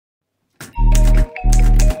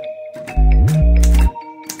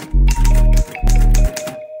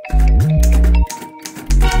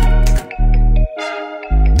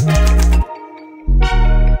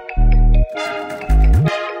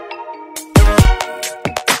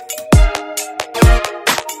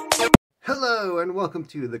and welcome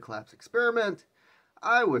to the Collapse Experiment.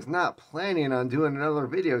 I was not planning on doing another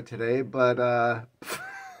video today, but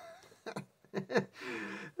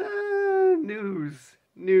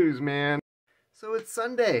news, man. So it's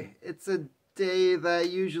Sunday. It's a day that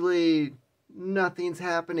usually nothing's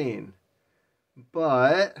happening,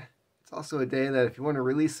 but it's also a day that if you want to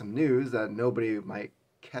release some news that nobody might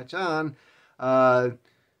catch on,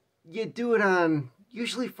 you do it on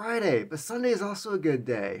usually Friday, but Sunday is also a good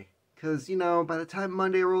day. Because, you know, by the time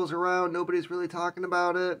Monday rolls around, nobody's really talking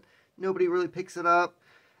about it. Nobody really picks it up.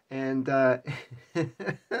 And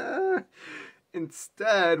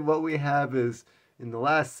instead, what we have is, in the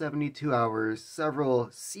last 72 hours, several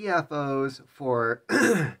CFOs for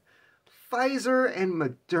Pfizer and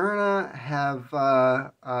Moderna have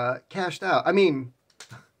cashed out. I mean,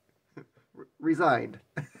 resigned.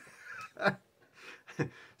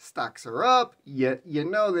 Stocks are up. You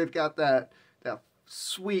know they've got that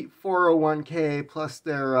sweet 401k plus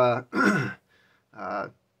their I'm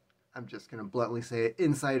just gonna bluntly say it,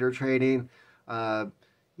 insider trading. You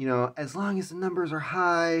know, as long as the numbers are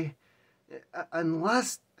high,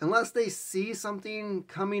 unless they see something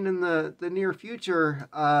coming in the near future,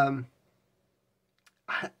 I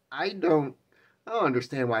don't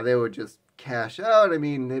understand why they would just cash out. I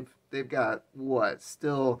mean, they've got what,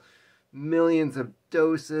 still millions of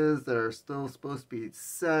doses that are still supposed to be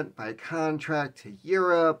sent by contract to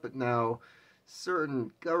Europe, but now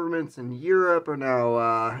certain governments in Europe are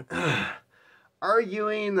now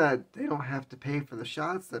arguing that they don't have to pay for the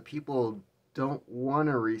shots that people don't want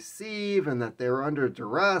to receive and that they're under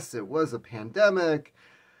duress. It was a pandemic,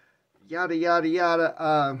 yada yada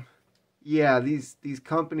yada. Yeah, these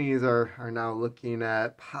companies are now looking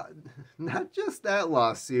at not just that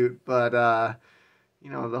lawsuit, but you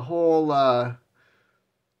know, the whole,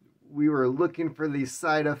 we were looking for these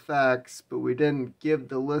side effects, but we didn't give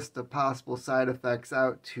the list of possible side effects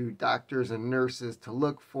out to doctors and nurses to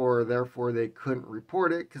look for, therefore they couldn't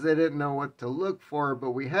report it because they didn't know what to look for, but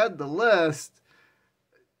we had the list.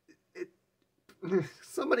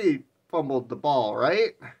 Somebody fumbled the ball,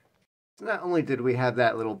 right? So not only did we have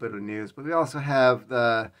that little bit of news, but we also have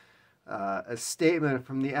a statement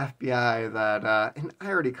from the FBI that, and I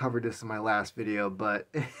already covered this in my last video, but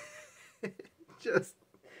it just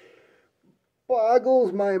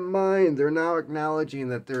boggles my mind. They're now acknowledging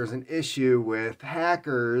that there's an issue with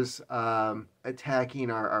hackers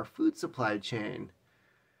attacking our food supply chain,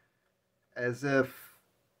 as if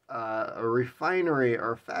a refinery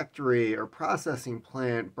or factory or processing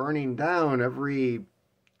plant burning down every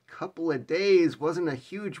couple of days wasn't a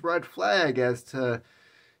huge red flag as to,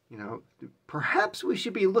 you know, perhaps we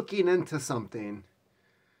should be looking into something.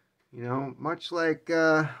 You know, much like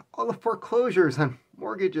all the foreclosures on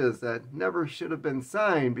mortgages that never should have been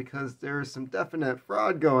signed because there's some definite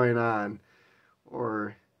fraud going on.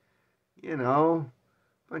 Or, you know,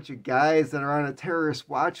 a bunch of guys that are on a terrorist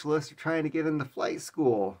watch list are trying to get into flight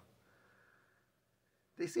school.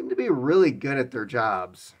 They seem to be really good at their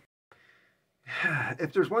jobs.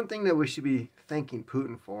 If there's one thing that we should be thanking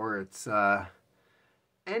Putin for, it's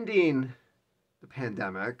ending the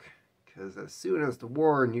pandemic, because as soon as the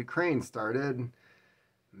war in Ukraine started,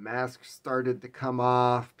 masks started to come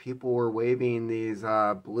off. People were waving these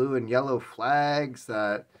blue and yellow flags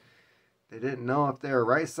that they didn't know if they were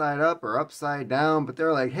right side up or upside down, but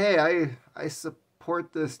they're like, hey, I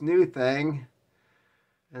support this new thing.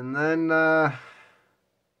 And then, oh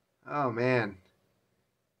man.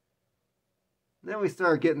 Then we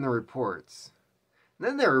started getting the reports.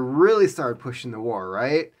 Then they really started pushing the war,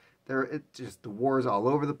 right? The war's all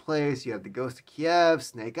over the place. You have the Ghost of Kiev,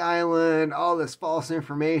 Snake Island, all this false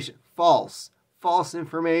information. False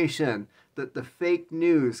information. The fake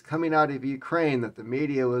news coming out of Ukraine that the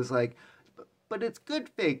media was like, but it's good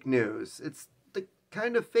fake news. It's the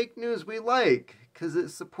kind of fake news we like because it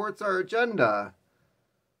supports our agenda.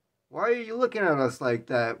 Why are you looking at us like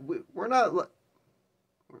that? We're not...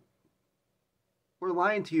 We're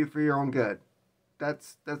lying to you for your own good.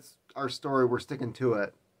 That's our story. We're sticking to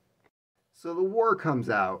it. So the war comes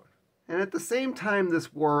out. And at the same time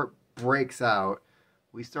this war breaks out,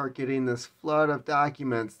 we start getting this flood of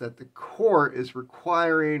documents that the court is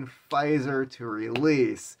requiring Pfizer to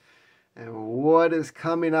release. And what is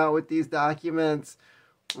coming out with these documents?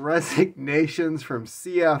 Resignations from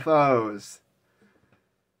CFOs.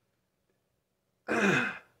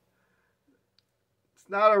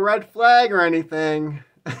 Not a red flag or anything.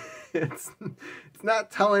 It's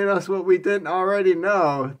not telling us what we didn't already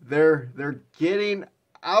know. They're getting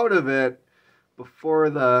out of it before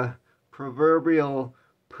the proverbial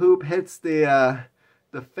poop hits the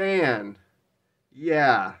fan.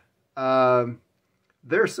 Yeah.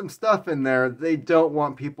 there's some stuff in there they don't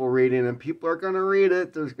want people reading, and people are going to read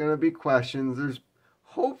it. There's going to be questions. There's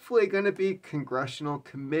hopefully going to be congressional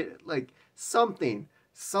commit, like something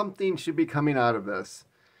should be coming out of this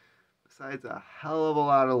besides a hell of a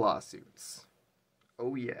lot of lawsuits.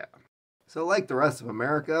 Oh yeah. So like the rest of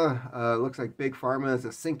America, it looks like Big Pharma is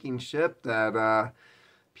a sinking ship that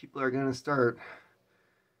people are going to start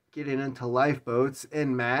getting into lifeboats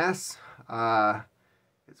en masse.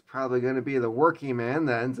 It's probably going to be the working man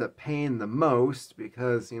that ends up paying the most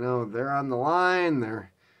because, you know, they're on the line,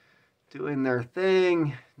 they're doing their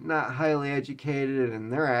thing, not highly educated,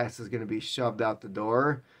 and their ass is going to be shoved out the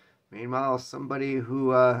door. Meanwhile, somebody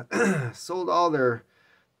who sold all their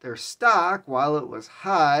stock while it was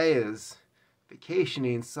high is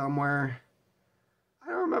vacationing somewhere. I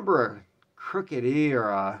don't remember a Crooked E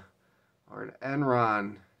or an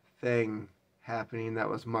Enron thing happening that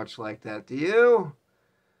was much like that. Do you?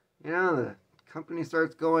 You know, the company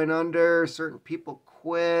starts going under, certain people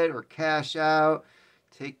quit or cash out,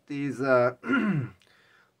 take these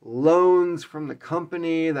loans from the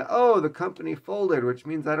company that, oh, the company folded, which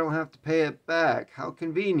means I don't have to pay it back. How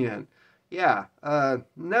convenient. Yeah,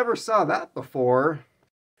 never saw that before.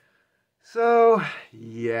 So,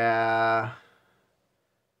 yeah,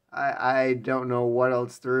 I don't know what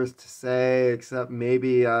else there is to say, except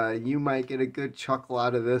maybe you might get a good chuckle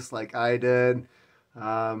out of this like I did.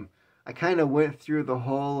 I kind of went through the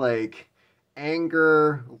whole like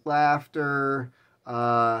anger, laughter,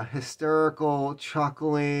 hysterical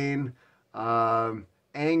chuckling,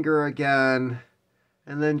 anger again,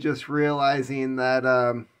 and then just realizing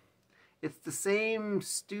that it's the same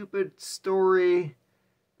stupid story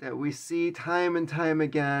that we see time and time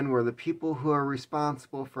again, where the people who are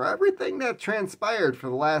responsible for everything that transpired for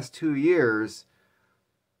the last 2 years,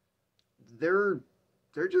 they're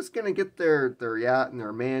just going to get their yacht and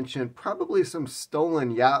their mansion, probably some stolen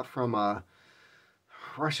yacht from a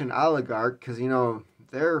Russian oligarch, because, you know,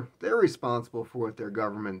 they're responsible for what their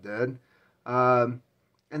government did. And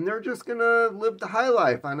they're just going to live the high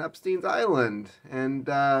life on Epstein's Island and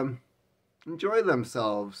enjoy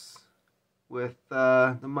themselves with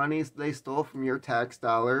the monies they stole from your tax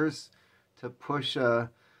dollars to push a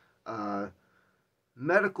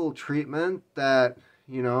medical treatment that,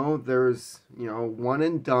 you know, there's, you know, one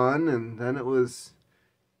and done, and then it was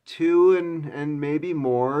two and maybe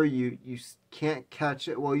more. You can't catch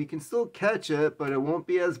it. Well, you can still catch it, but it won't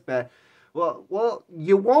be as bad. Well,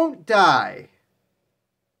 you won't die,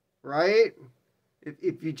 right?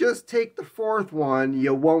 If you just take the fourth one,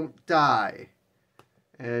 you won't die.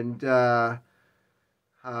 And I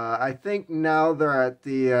think now they're at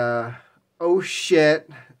the oh shit,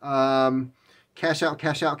 cash out,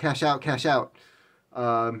 cash out, cash out, cash out.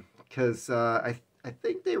 Because I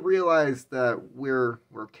think they realize that we're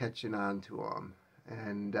catching on to them,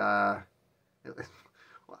 and I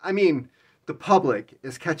mean, the public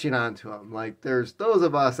is catching on to them. Like, there's those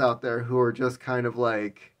of us out there who are just kind of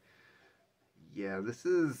like, yeah, this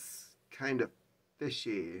is kind of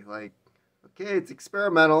fishy. Like, okay, it's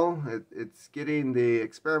experimental. It's getting the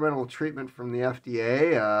experimental treatment from the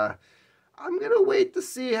FDA. I'm going to wait to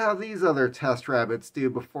see how these other test rabbits do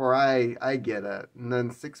before I get it. And then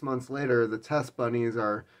 6 months later, the test bunnies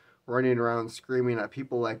are running around screaming at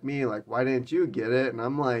people like me, like, why didn't you get it? And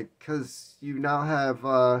I'm like, because you now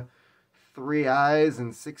have 3 eyes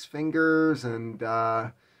and 6 fingers, and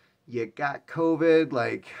you got COVID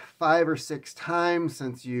like 5 or 6 times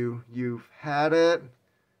since you've had it.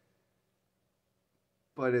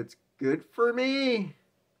 But it's good for me?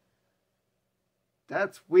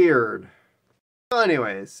 That's weird.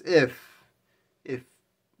 Anyways, if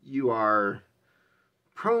you are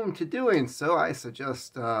prone to doing so, I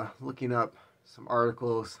suggest looking up some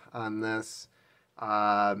articles on this.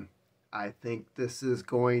 I think this is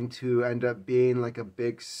going to end up being like a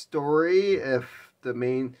big story if the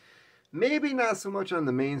main, maybe not so much on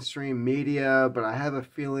the mainstream media, but I have a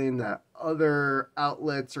feeling that other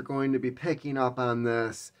outlets are going to be picking up on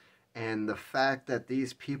this. And the fact that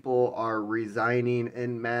these people are resigning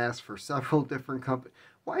en masse for several different companies.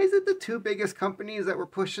 Why is it the 2 biggest companies that were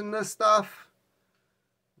pushing this stuff?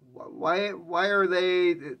 Why are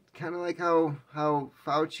they kind of like how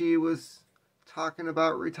Fauci was talking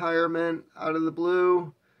about retirement out of the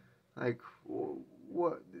blue? Like,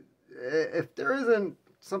 what if there isn't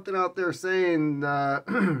something out there saying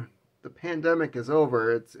the pandemic is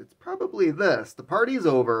over? It's probably this. The party's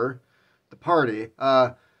over. The party.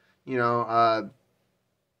 You know,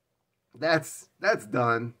 that's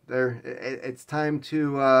done. It's time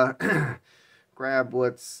to grab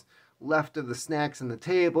what's left of the snacks on the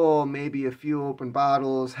table, maybe a few open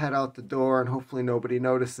bottles, head out the door, and hopefully nobody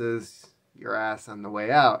notices your ass on the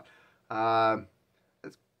way out.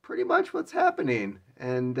 That's pretty much what's happening.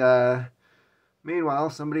 And meanwhile,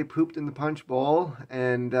 somebody pooped in the punch bowl,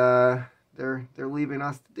 and they're leaving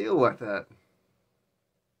us to deal with it.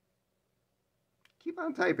 Keep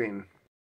on typing.